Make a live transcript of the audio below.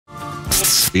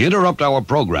We interrupt our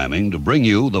programming to bring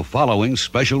you the following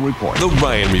special report. The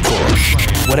Ryan Report.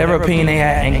 Whatever opinion they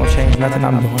had ain't gonna change nothing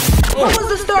I'm doing. What was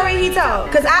the story he told?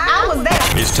 Because I was there.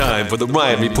 It's time for the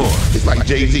Ryan Report. It's like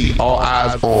Jay-Z, all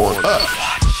eyes on us.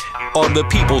 On the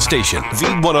People Station,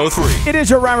 V103. It is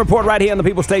your Ryan Report right here on the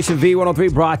People Station,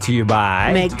 V103, brought to you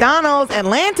by McDonald's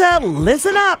Atlanta.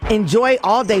 Listen up. Enjoy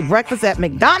all-day breakfast at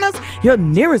McDonald's, your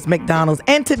nearest McDonald's,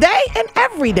 and today and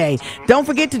every day. Don't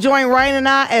forget to join Ryan and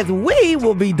I as we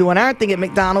will be doing our thing at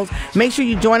McDonald's. Make sure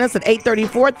you join us at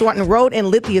 834 Thornton Road in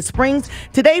Lithia Springs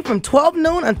today from 12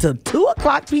 noon until 2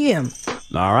 o'clock p.m.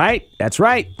 All right, that's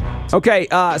right. Okay,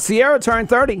 Ciara turned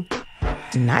 30.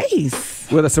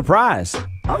 Nice. With a surprise.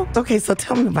 Oh, okay, so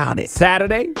tell me about it.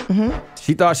 Saturday,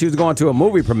 she thought she was going to a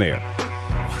movie premiere.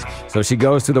 So she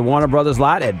goes to the Warner Brothers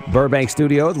lot at Burbank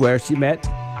Studios where she met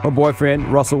her boyfriend,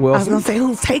 Russell Wilson. I was going to say,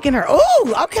 who's taking her?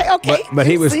 Oh, okay. But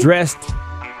he was dressed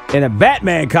in a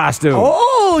Batman costume.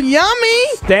 Oh,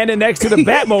 yummy. Standing next to the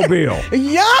Batmobile.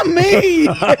 Yummy.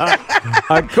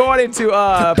 According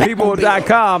to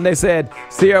People.com, they said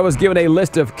Ciara was given a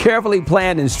list of carefully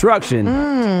planned instruction.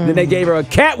 Then they gave her a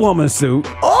Catwoman suit.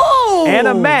 Oh. And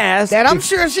a mask. That I'm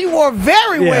sure she wore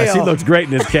very well. Yeah, she looks great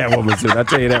in this Catwoman suit. I'll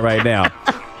tell you that right now.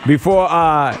 Before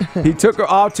he took her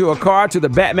off to a car to the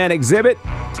Batman exhibit,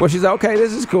 where she's like, okay,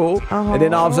 this is cool. And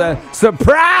then all of a sudden,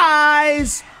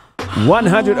 surprise!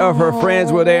 100 of her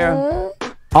friends were there,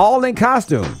 all in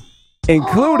costume,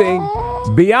 including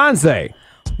Beyonce.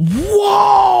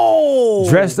 Whoa!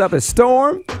 Dressed up as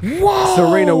Storm, Whoa!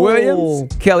 Serena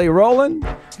Williams, Kelly Rowland.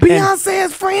 Beyonce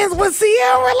is friends with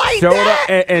Ciara like showed that?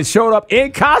 Up and showed up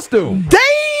in costume.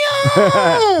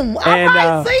 Damn! And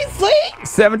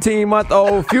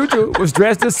 17-month-old Future was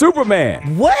dressed as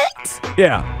Superman. What?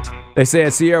 Yeah. They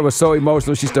said Ciara was so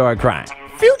emotional she started crying.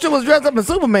 Future was dressed up as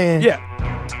Superman? Yeah.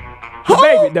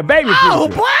 The baby Future. Oh,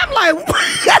 boy, I'm like,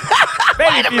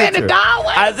 wait a minute, dog.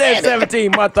 I said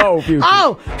 17-month-old Future.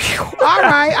 Oh, all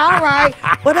right.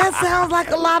 Well, that sounds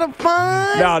like a lot of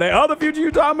fun. Now, the other Future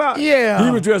you talking about? Yeah.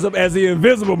 He was dressed up as the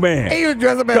Invisible Man. He was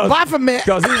dressed up as Baphomet.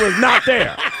 Because he was not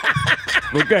there.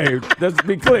 Okay, let's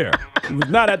be clear. He was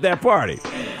not at that party.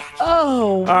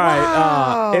 Oh, all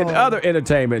right. In other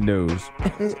entertainment news,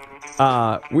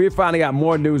 we finally got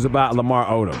more news about Lamar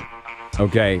Odom.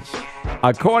 Okay.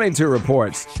 According to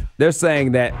reports, they're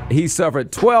saying that he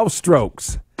suffered 12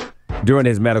 strokes during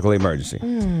his medical emergency.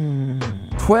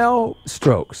 12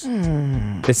 strokes.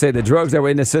 They said the drugs that were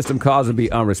in the system caused him to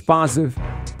be unresponsive.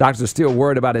 Doctors are still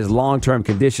worried about his long-term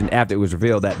condition after it was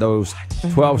revealed that those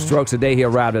 12 strokes a day he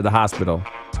arrived at the hospital.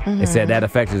 They said that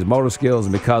affected his motor skills,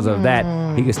 and because of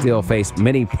that, he could still face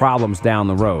many problems down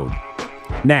the road.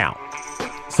 Now,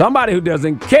 somebody who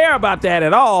doesn't care about that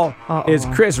at all is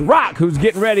Chris Rock, who's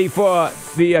getting ready for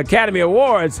the Academy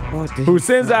Awards, who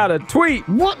sends out a tweet.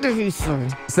 What did he say?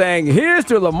 Saying, here's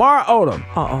to Lamar Odom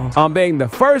on being the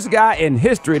first guy in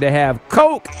history to have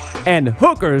coke and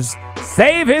hookers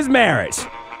save his marriage.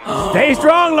 Stay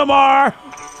strong, Lamar.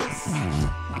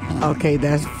 Okay,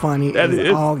 that's funny. That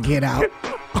is all get out.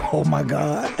 Oh, my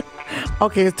God.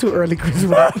 Okay, it's too early, Chris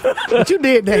Rock. But you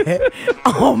did that.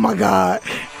 Oh, my God.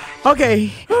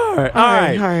 Okay. All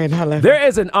right. There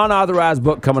is an unauthorized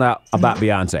book coming out about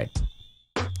Beyonce.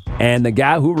 And the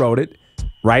guy who wrote it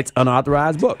writes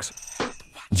unauthorized books.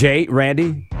 Jay,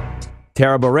 Randy,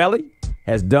 Taraborelli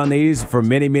has done these for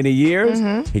many, many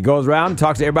years. He goes around and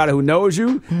talks to everybody who knows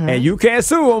you, and you can't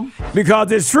sue him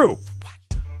because it's true.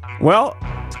 Well,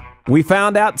 we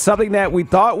found out something that we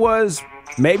thought was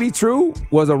maybe true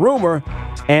was a rumor,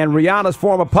 and Rihanna's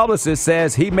former publicist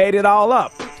says he made it all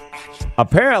up.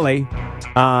 Apparently,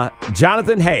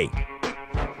 Jonathan Hay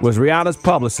was Rihanna's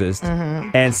publicist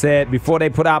and said before they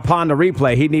put out Pon the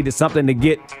Replay, he needed something to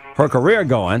get her career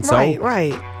going. So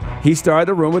he started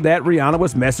the rumor that Rihanna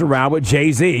was messing around with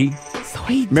Jay-Z. So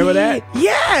he Remember that?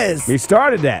 Yes. He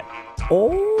started that.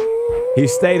 Oh. He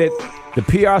stated, the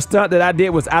PR stunt that I did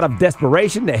was out of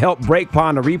desperation to help break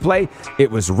Pon the Replay. It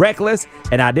was reckless,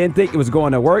 and I didn't think it was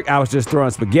going to work. I was just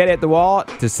throwing spaghetti at the wall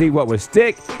to see what would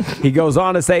stick. He goes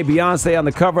on to say Beyonce on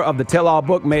the cover of the tell-all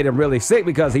book made him really sick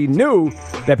because he knew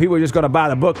that people were just going to buy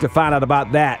the book to find out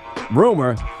about that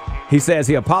rumor. He says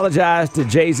he apologized to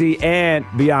Jay-Z and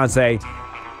Beyonce,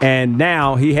 and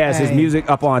now he has his music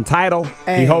up on Tidal.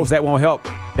 He hopes that won't help.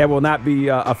 That will not be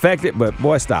affected, but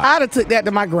boy, stop. I'd have took that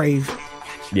to my grave.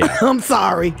 Yeah. I'm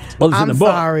sorry. Well, it's in I'm the book.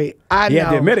 sorry. I He know.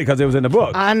 had to admit it because it was in the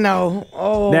book. I know.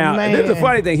 Oh, Now, man. this is the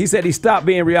funny thing. He said he stopped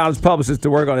being Rihanna's publicist to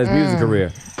work on his music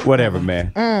career. Whatever,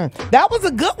 man. That was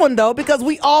a good one, though, because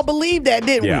we all believed that,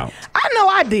 didn't Yeah. we? I know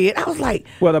I did. I was like,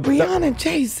 Rihanna and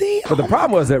Jay-Z. But the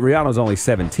problem was that Rihanna was only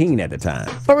 17 at the time.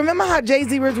 But remember how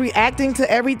Jay-Z was reacting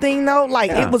to everything, though?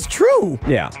 Like, Yeah. it was true.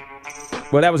 Yeah.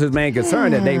 Well, that was his main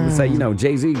concern, that they would say,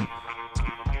 Jay-Z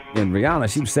and Rihanna,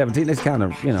 she was 17. That's kind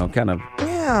of,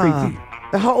 Yeah. creepy.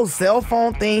 The whole cell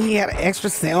phone thing, he had an extra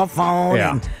cell phone.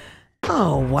 Yeah. And,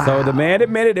 oh, wow. So the man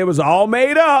admitted it was all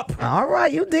made up. All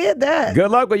right, you did that.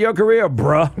 Good luck with your career,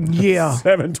 bruh. Yeah.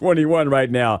 7:21 right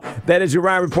now. That is your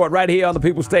Ryan Report right here on the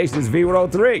People Station. It's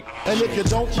V103. And if you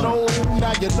don't know,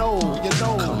 now you know, you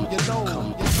know, you know, you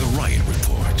know.